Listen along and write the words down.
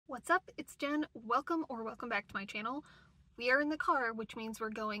What's up? It's Jen. Welcome back to my channel. We are in the car, which means we're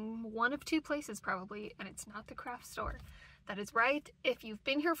going one of two places probably, and it's not the craft store. That is right. If you've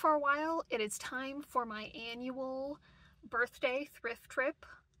been here for a while, it is time for my annual birthday thrift trip,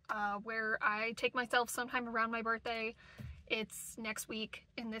 where I take myself sometime around my birthday. It's next week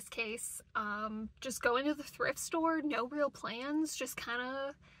in this case. Just going to the thrift store, no real plans, just kind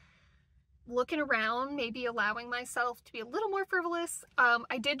of looking around, maybe allowing myself to be a little more frivolous.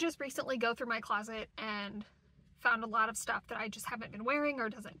 I did just recently go through my closet and found a lot of stuff that I just haven't been wearing or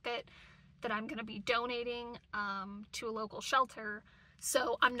doesn't fit that I'm going to be donating to a local shelter.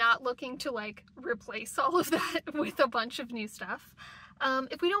 So I'm not looking to like replace all of that with a bunch of new stuff.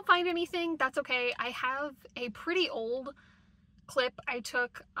 If we don't find anything, that's okay. I have a pretty old clip I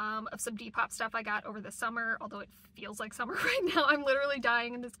took of some Depop stuff I got over the summer, although it feels like summer right now. I'm literally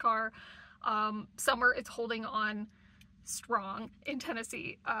dying in this car. Summer is holding on strong in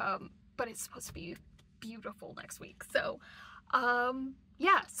Tennessee, but it's supposed to be beautiful next week. So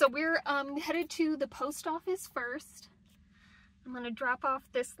yeah, so we're headed to the post office first. I'm gonna drop off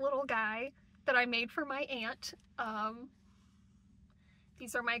this little guy that I made for my aunt.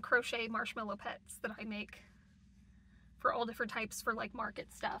 These are my crochet marshmallow pets that I make for all different types for like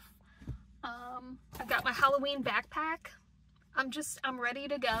market stuff. I've got my Halloween backpack. I'm ready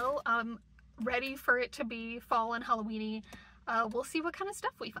to go. I'm ready for it to be fall and Halloweeny. We'll see what kind of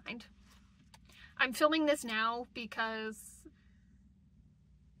stuff we find. I'm filming this now because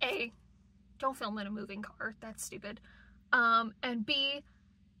A, don't film in a moving car. That's stupid. And B,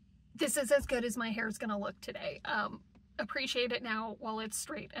 this is as good as my hair is gonna look today. Appreciate it now while it's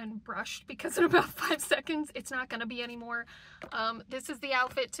straight and brushed, because in about 5 seconds it's not gonna be anymore. This is the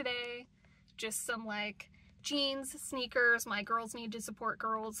outfit today. Just some like jeans, sneakers, my girls need to support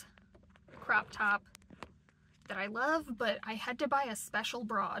girls, crop top that I love, but I had to buy a special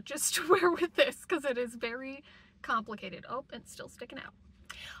bra just to wear with this because it is very complicated. Oh, it's still sticking out.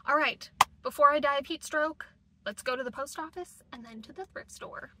 All right, before I die of heat stroke, let's go to the post office and then to the thrift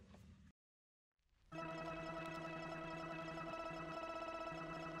store.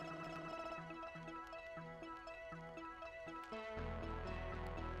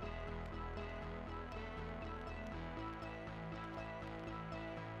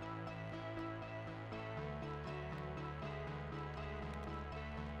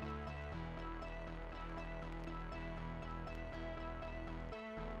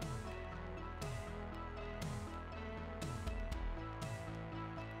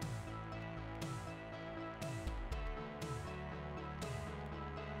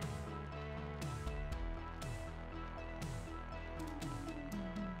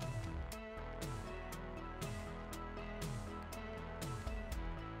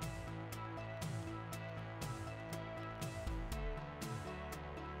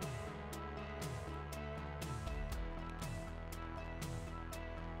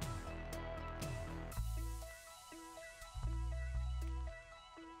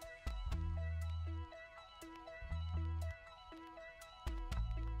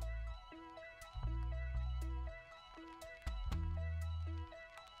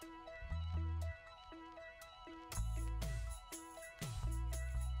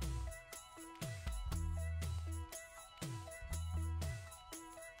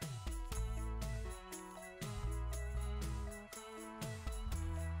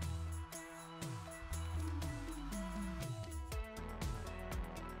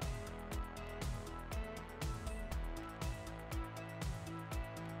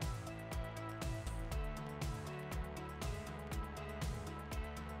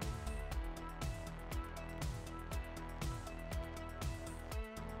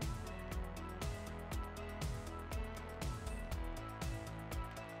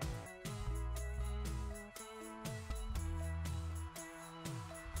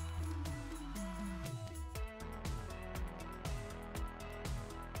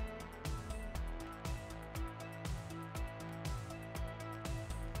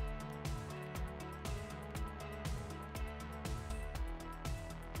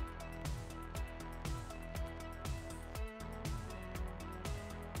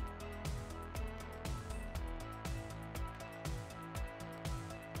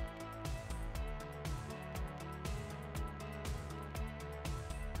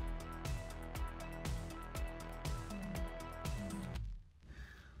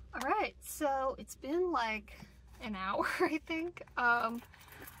 All right, so it's been like an hour, I think. I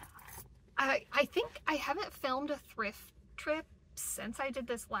think I haven't filmed a thrift trip since I did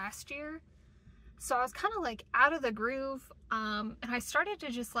this last year. So I was kind of like out of the groove, and I started to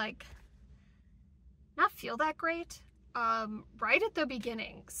just like not feel that great. right at the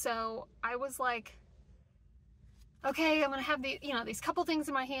beginning. So I was like, okay, I'm gonna have the, you know, these couple things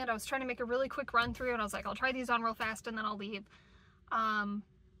in my hand. I was trying to make a really quick run through, and I was like, I'll try these on real fast and then I'll leave.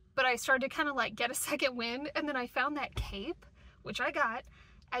 But I started to kind of like get a second wind, and then I found that cape, which I got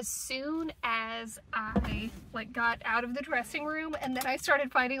as soon as I like got out of the dressing room, and then I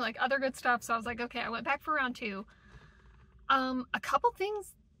started finding like other good stuff. So I was like, okay, I went back for round two. A couple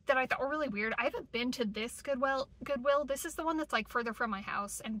things that I thought were really weird. I haven't been to this Goodwill. This is the one that's like further from my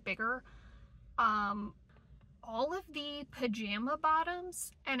house and bigger. All of the pajama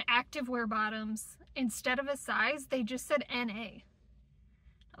bottoms and activewear bottoms, instead of a size, they just said NA.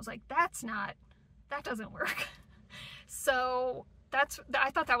 I was like, that doesn't work. So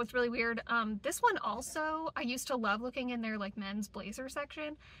I thought that was really weird. This one also, I used to love looking in their like men's blazer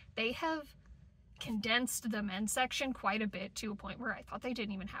section. They have condensed the men's section quite a bit to a point where I thought they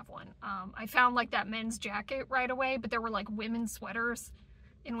didn't even have one. I found like that men's jacket right away, but there were like women's sweaters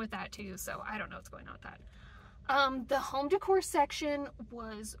in with that too. So I don't know what's going on with that. The home decor section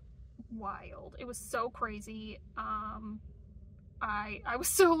was wild. It was so crazy. I was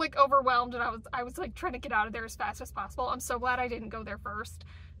so like overwhelmed, and I was like trying to get out of there as fast as possible. I'm so glad I didn't go there first,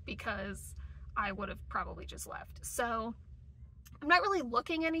 because I would have probably just left. So I'm not really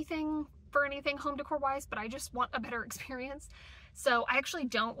looking for anything home decor wise, but I just want a better experience. So I actually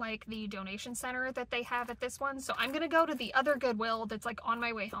don't like the donation center that they have at this one. So I'm gonna go to the other Goodwill that's like on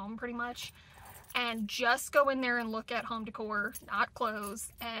my way home pretty much, and just go in there and look at home decor, not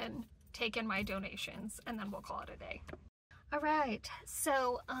clothes, and take in my donations, and then we'll call it a day. All right,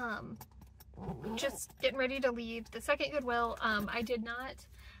 so just getting ready to leave the second Goodwill. I did not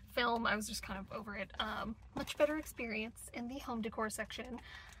film, I was just kind of over it. Much better experience in the home decor section.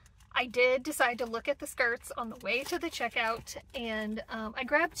 I did decide to look at the skirts on the way to the checkout, and I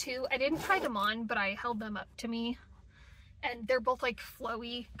grabbed two. I didn't try them on, but I held them up to me, and they're both like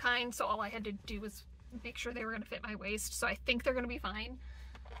flowy kind, so all I had to do was make sure they were going to fit my waist, so I think they're going to be fine.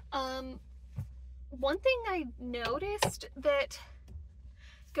 One thing I noticed, that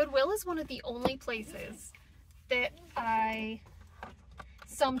Goodwill is one of the only places that I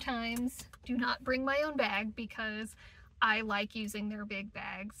sometimes do not bring my own bag, because I like using their big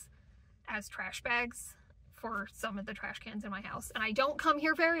bags as trash bags for some of the trash cans in my house. And I don't come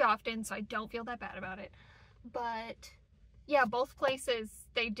here very often, so I don't feel that bad about it. But yeah, both places,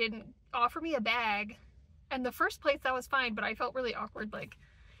 they didn't offer me a bag. And the first place that was fine, but I felt really awkward. Like,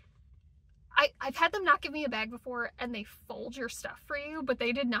 I've had them not give me a bag before, and they fold your stuff for you, but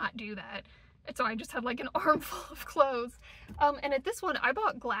they did not do that. And so I just had like an armful of clothes. And at this one, I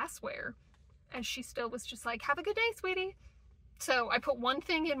bought glassware, and she still was just like, have a good day, sweetie. So I put one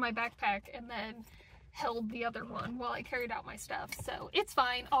thing in my backpack and then held the other one while I carried out my stuff. So it's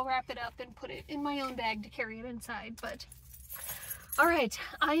fine. I'll wrap it up and put it in my own bag to carry it inside. But all right,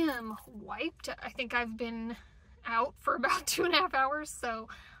 I am wiped. I think I've been out for about 2.5 hours, so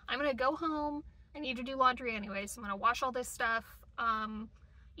I'm gonna go home. I need to do laundry anyway, so I'm gonna wash all this stuff,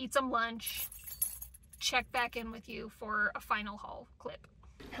 eat some lunch, check back in with you for a final haul clip.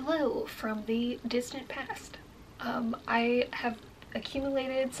 Hello from the distant past. I have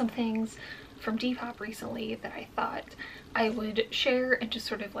accumulated some things from Depop recently that I thought I would share and just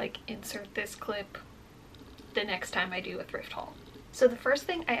sort of like insert this clip the next time I do a thrift haul. So the first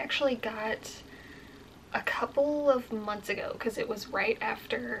thing I actually got a couple of months ago, because it was right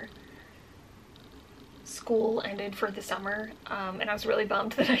after school ended for the summer, and I was really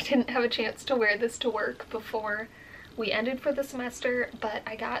bummed that I didn't have a chance to wear this to work before we ended for the semester. But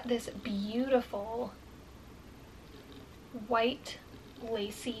I got this beautiful white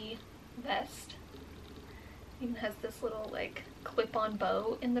lacy vest. Even has this little like clip-on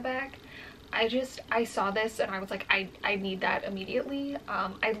bow in the back. I saw this and I was like, I need that immediately.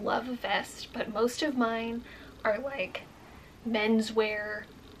 I love a vest, but most of mine are like menswear.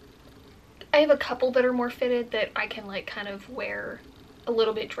 I have a couple that are more fitted that I can like kind of wear a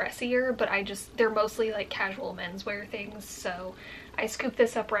little bit dressier, but they're mostly like casual menswear things. So I scooped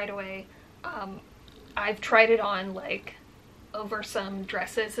this up right away. I've tried it on like over some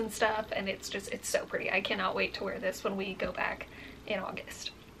dresses and stuff, and it's so pretty. I cannot wait to wear this when we go back in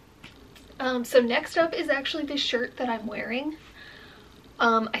August. So next up is actually this shirt that I'm wearing.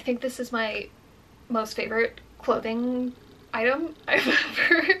 I think this is my most favorite clothing item I've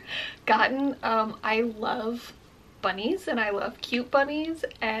ever gotten. I love bunnies, and I love cute bunnies,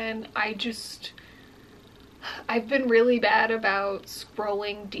 and I've been really bad about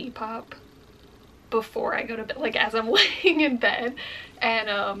scrolling Depop before I go to bed, like as I'm laying in bed,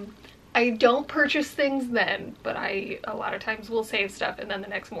 and I don't purchase things then, but I a lot of times will save stuff and then the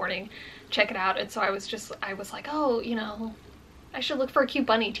next morning check it out. And so I was like, oh, you know, I should look for a cute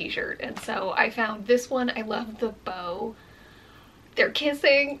bunny t-shirt. And so I found this one. I love the bow. They're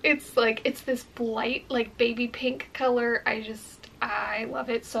kissing. It's like, it's this light, like baby pink color. I love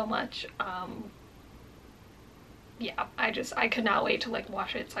it so much. Yeah, I could not wait to like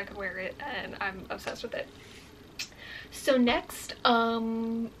wash it so I could wear it, and I'm obsessed with it. So next,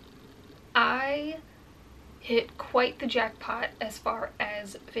 I hit quite the jackpot as far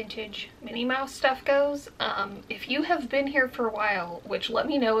as vintage Minnie Mouse stuff goes. If you have been here for a while, which let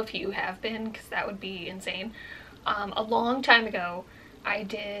me know if you have been, because that would be insane. A long time ago, I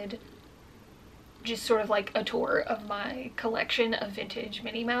did just sort of like a tour of my collection of vintage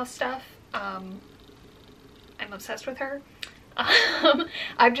Minnie Mouse stuff. I'm obsessed with her.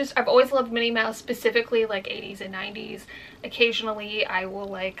 I've always loved Minnie Mouse, specifically like 80s and 90s. Occasionally I will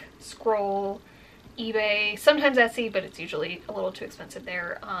like scroll eBay, sometimes Etsy, but it's usually a little too expensive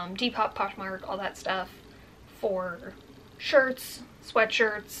there. Depop, Poshmark, all that stuff for shirts,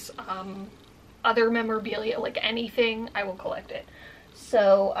 sweatshirts, other memorabilia, like anything, I will collect it.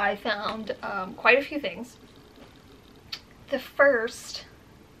 So I found quite a few things. The first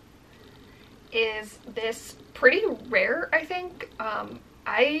is this pretty rare, I think.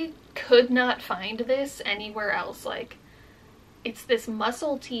 I could not find this anywhere else. Like, it's this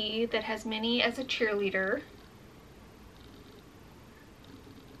muscle tee that has Minnie as a cheerleader.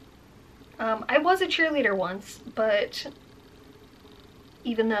 I was a cheerleader once, but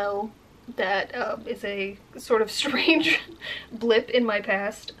even though that is a sort of strange blip in my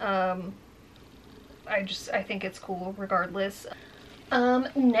past, I think it's cool regardless.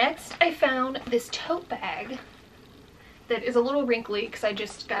 Next I found this tote bag that is a little wrinkly because I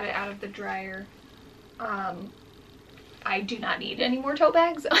just got it out of the dryer. I do not need any more tote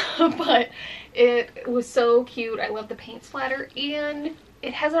bags, but it was so cute. I love the paint splatter, and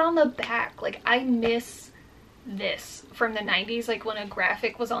it has it on the back. Like, I miss this from the 90s, like when a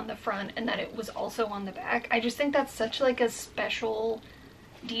graphic was on the front and that it was also on the back. I just think that's such like a special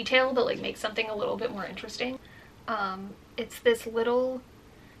detail that like makes something a little bit more interesting. It's this little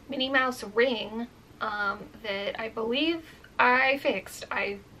Minnie Mouse ring that I believe I fixed.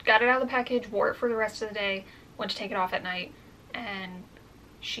 I got it out of the package, wore it for the rest of the day, went to take it off at night, and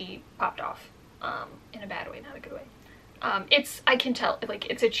she popped off in a bad way, not a good way. I can tell, like,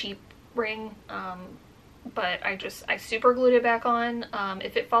 it's a cheap ring, but I super glued it back on.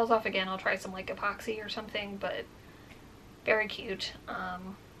 If it falls off again, I'll try some like epoxy or something, but very cute,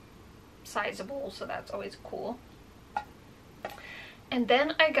 sizable, so that's always cool. And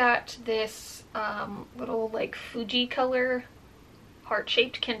then I got this little like Fuji color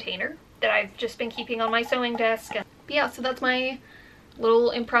heart-shaped container that I've just been keeping on my sewing desk. But yeah, so that's my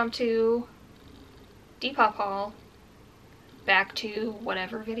little impromptu Depop haul. Back to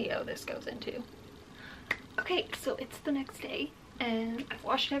whatever video this goes into. Okay, so it's the next day and I've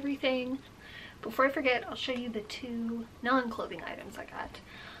washed everything. Before I forget, I'll show you the two non-clothing items I got.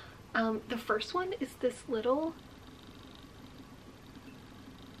 The first one is this little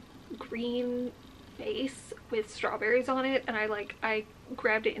green vase with strawberries on it, and I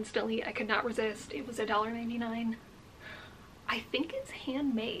grabbed it instantly. I could not resist. It was $1.99. I think it's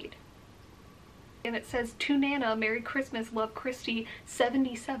handmade. And it says, "To Nana, Merry Christmas, Love Christy,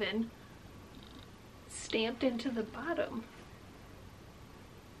 77. Stamped into the bottom.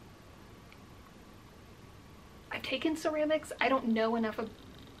 I've taken ceramics. I don't know enough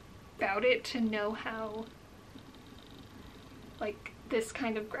about it to know how like this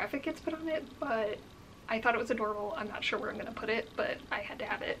kind of graphic gets put on it, but I thought it was adorable. I'm not sure where I'm gonna put it, but I had to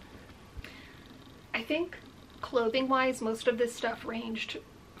have it. I think clothing wise, most of this stuff ranged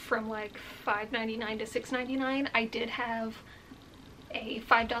from like $5.99 to $6.99. I did have a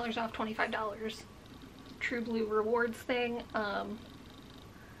 $5 off $25 True Blue rewards thing.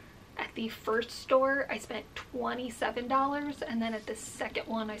 At the first store I spent $27, and then at the second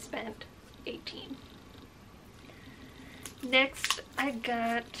one I spent $18. Next I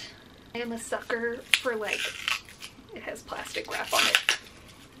am a sucker for, like, it has plastic wrap on it.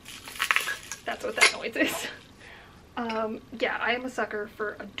 That's what that noise is. Yeah, I am a sucker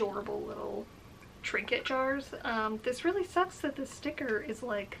for adorable little trinket jars. This really sucks that the sticker is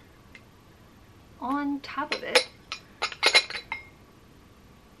like on top of it.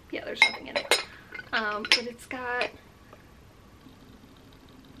 Yeah, there's nothing in it. But it's got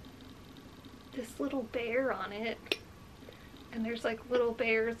this little bear on it, and there's like little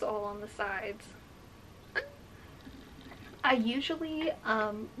bears all on the sides. I usually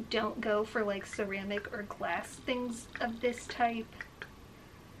don't go for like ceramic or glass things of this type,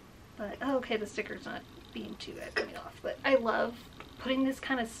 But, oh, okay, the sticker's not being too bad coming off. But I love putting this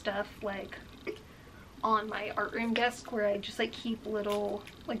kind of stuff, like, on my art room desk where I just, like, keep little,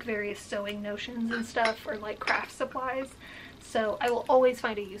 like, various sewing notions and stuff, or, like, craft supplies. So I will always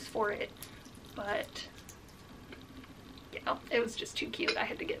find a use for it. But, you know, it was just too cute. I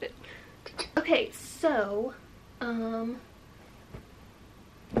had to get it. Okay, so,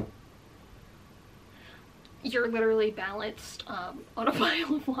 you're literally balanced on a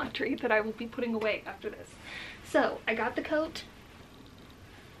pile of laundry that I will be putting away after this. So, I got the coat.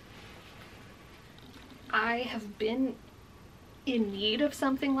 I have been in need of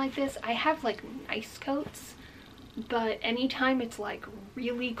something like this. I have like nice coats, but anytime it's like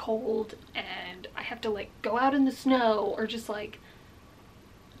really cold and I have to like go out in the snow, or just like,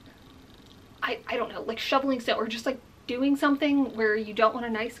 I don't know, like shoveling snow, or just like doing something where you don't want a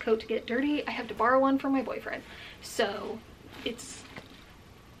nice coat to get dirty, I have to borrow one from my boyfriend. So it's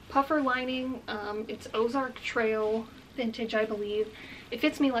puffer lining, it's Ozark Trail vintage, I believe. It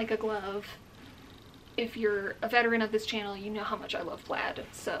fits me like a glove. If you're a veteran of this channel, you know how much I love plaid,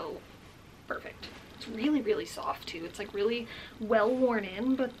 so perfect. It's really, really soft too. It's like really well worn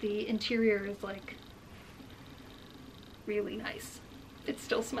in, but the interior is like really nice. It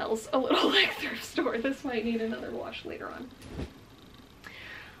still smells a little like thrift store. This might need another wash later on.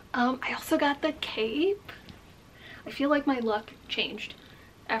 I also got the cape. I feel like my luck changed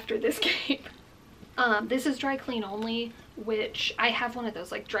after this cape. This is dry clean only, which I have one of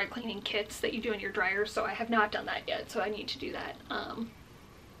those like dry cleaning kits that you do in your dryer, so I have not done that yet, so I need to do that.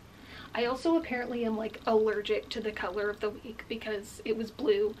 I also apparently am like allergic to the color of the week because it was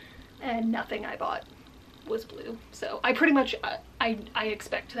blue and nothing I bought was blue. So I pretty much, I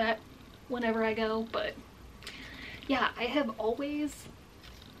expect that whenever I go, but yeah, I have always,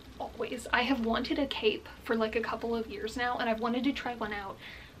 I have wanted a cape for like a couple of years now, and I've wanted to try one out,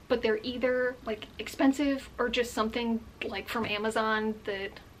 but they're either like expensive or just something like from Amazon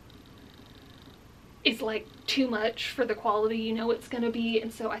that is like too much for the quality you know it's gonna be.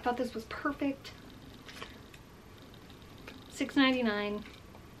 And so I thought this was perfect. $6.99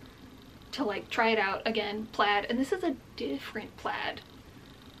 to like try it out. Again, plaid, and this is a different plaid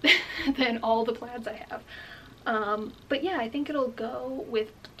than all the plaids I have. But yeah, I think it'll go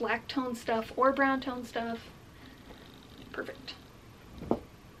with black tone stuff or brown tone stuff. Perfect.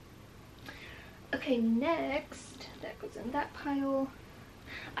 Okay, next, that goes in that pile.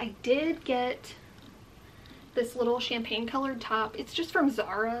 I did get this little champagne colored top. It's just from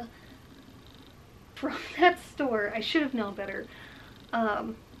Zara, from that store. I should have known better.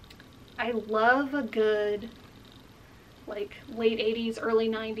 I love a good like late 80s, early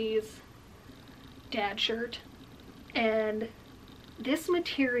 90s dad shirt, and this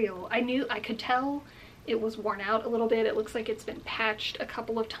material, I could tell it was worn out a little bit. It looks like it's been patched a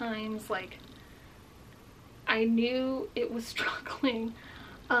couple of times. Like, I knew it was struggling.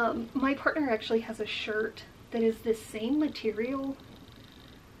 My partner actually has a shirt that is the same material.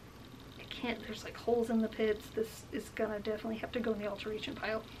 I can't, there's like holes in the pits. This is gonna definitely have to go in the alteration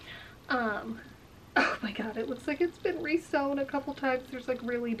pile. Oh my god, it looks like it's been re-sewn a couple times. There's like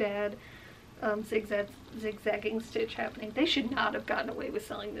really bad zigzagging stitch happening. They should not have gotten away with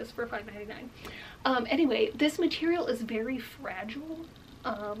selling this for $5.99. Anyway, this material is very fragile.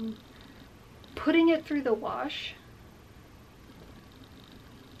 Putting it through the wash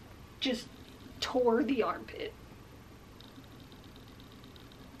just tore the armpit.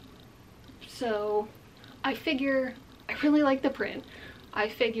 So I figure, I really like the print. I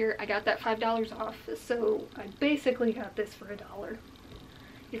figure I got that $5 off, so I basically got this for $1.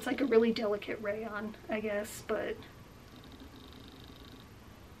 It's like a really delicate rayon, I guess, but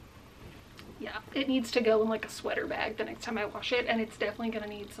yeah, it needs to go in like a sweater bag the next time I wash it, and it's definitely gonna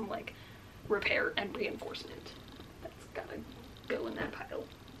need some like repair and reinforcement. That's gotta go in that pile.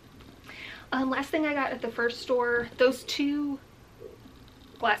 Last thing I got at the first store, those two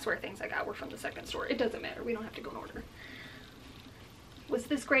glassware things I got were from the second store. It doesn't matter, we don't have to go in order. Was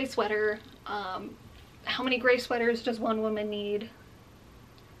this gray sweater. How many gray sweaters does one woman need?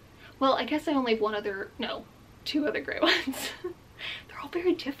 Well, I guess I only have two other gray ones. They're all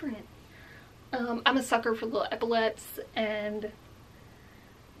very different. I'm a sucker for little epaulets and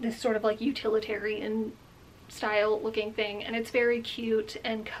this sort of like utilitarian style looking thing, and it's very cute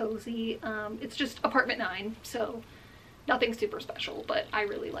and cozy. It's just apartment 9, so nothing super special, but I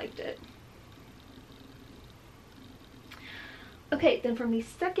really liked it. Okay, then from the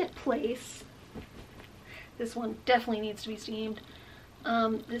second place, this one definitely needs to be steamed.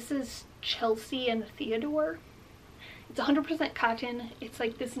 This is Chelsea and Theodore. It's 100% cotton. It's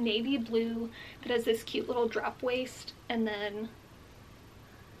like this navy blue that has this cute little drop waist, and then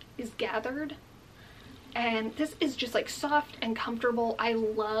is gathered, and this is just like soft and comfortable. I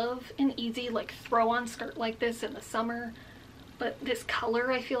love an easy like throw on skirt like this in the summer, but this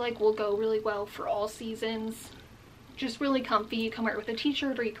color I feel like will go really well for all seasons. Just really comfy. You can wear it with a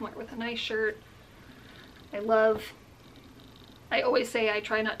t-shirt or you can wear it with a nice shirt. I always say I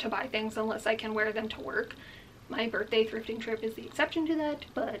try not to buy things unless I can wear them to work. My birthday thrifting trip is the exception to that,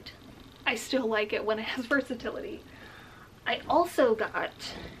 but I still like it when it has versatility. I also got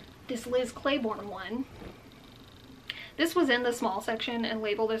this Liz Claiborne one. This was in the small section and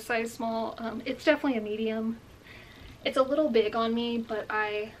labeled as size small. It's definitely a medium. It's a little big on me, but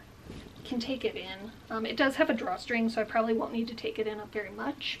I can take it in. It does have a drawstring, so I probably won't need to take it in up very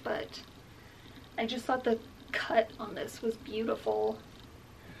much, but I just thought the cut on this was beautiful.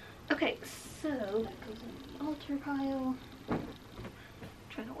 Okay, so that goes in the altar pile. I'm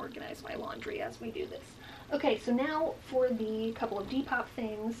trying to organize my laundry as we do this. Okay, so now for the couple of Depop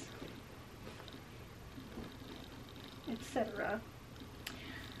things, etc.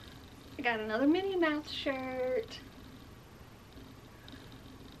 I got another Minnie Mouse shirt.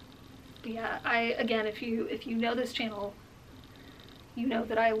 But yeah, again, if you know this channel, you know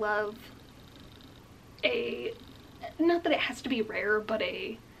that I love not that it has to be rare, but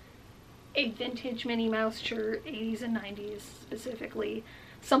a vintage Minnie Mouse shirt, 80s and 90s specifically,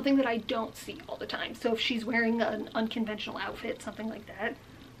 something that I don't see all the time. So if she's wearing an unconventional outfit, something like that,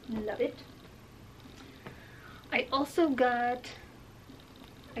 love it. I also got,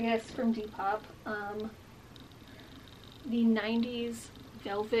 I guess from Depop, the 90s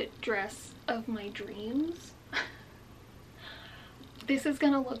velvet dress of my dreams. This is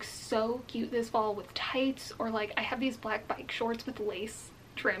gonna look so cute this fall with tights, or like I have these black bike shorts with lace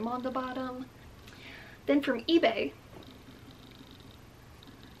trim on the bottom. Then from eBay,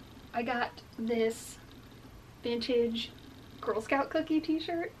 I got this vintage Girl Scout cookie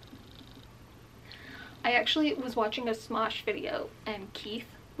t-shirt. I actually was watching a Smosh video and Keith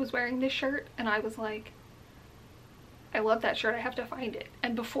was wearing this shirt, and I was like, I love that shirt, I have to find it.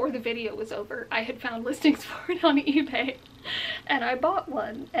 And before the video was over, I had found listings for it on eBay, and I bought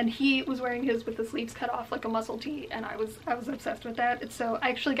one, and he was wearing his with the sleeves cut off like a muscle tee, and I was obsessed with that. And so I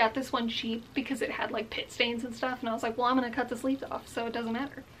actually got this one cheap because it had like pit stains and stuff, and I was like, well, I'm gonna cut the sleeves off, so it doesn't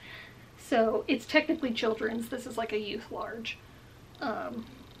matter. So it's technically children's. This is like a youth large. But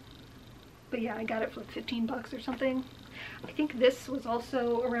yeah, I got it for like 15 bucks or something. I think this was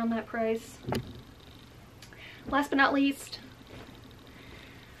also around that price. Last but not least,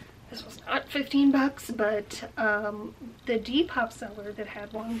 this was not 15 bucks, but the Depop seller that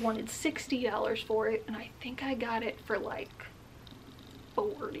had one wanted $60 for it, and I think I got it for like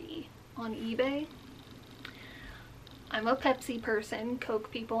 40 on eBay. I'm a Pepsi person, Coke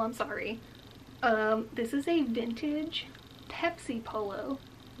people, I'm sorry. This is a vintage Pepsi polo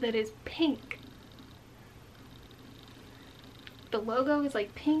that is pink. The logo is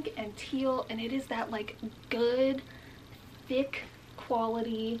like pink and teal, and it is that like good, thick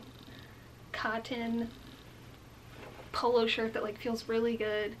quality cotton polo shirt that like feels really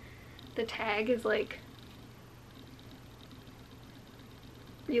good. The tag is like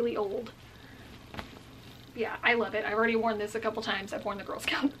really old. Yeah, I love it. I've already worn this a couple times. I've worn the Girl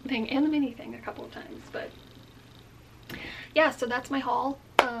Scout thing and the mini thing a couple of times, but yeah, so that's my haul.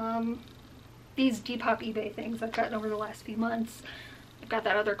 These Depop eBay things I've gotten over the last few months. I've got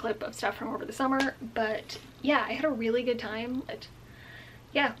that other clip of stuff from over the summer, but yeah, I had a really good time. But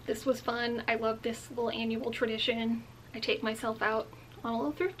yeah, this was fun. I love this little annual tradition. I take myself out on a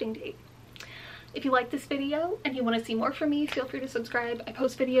little thrifting date. If you like this video and you want to see more from me, feel free to subscribe. I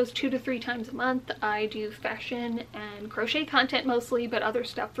post videos 2 to 3 times a month. I do fashion and crochet content mostly, but other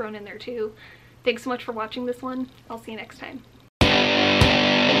stuff thrown in there too. Thanks so much for watching this one. I'll see you next time.